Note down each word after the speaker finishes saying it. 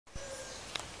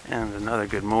And another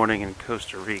good morning in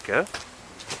Costa Rica.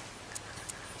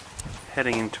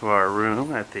 Heading into our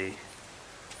room at the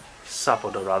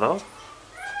Sapo Dorado.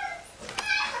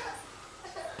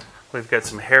 We've got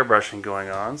some hair brushing going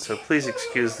on, so please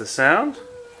excuse the sound.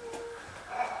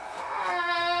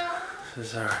 This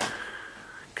is our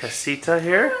casita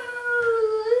here.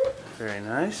 Very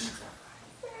nice.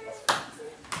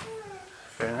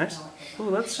 Very nice. Ooh,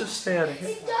 let's just stay out of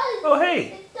here. Oh,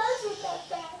 hey!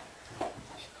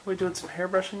 Are we doing some hair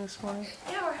brushing this morning?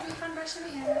 Yeah, we're having fun brushing the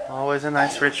hair. Always a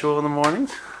nice ritual in the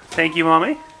mornings. Thank you,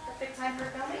 Mommy. Perfect time for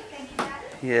filming. Thank you,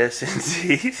 Daddy. Yes,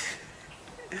 indeed. So,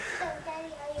 Daddy,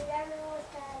 are you done with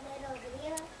the little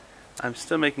video? I'm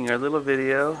still making our little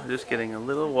video. Just getting a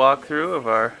little walkthrough of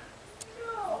our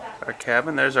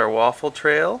cabin. There's our waffle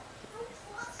trail.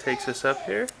 Takes us up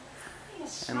here.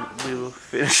 And we will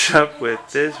finish up with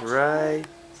this right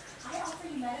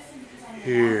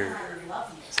here.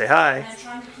 Say hi.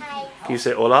 Hi. Can you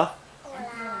say hola?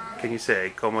 Hola. Can you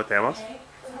say como te llamas?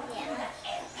 Yeah.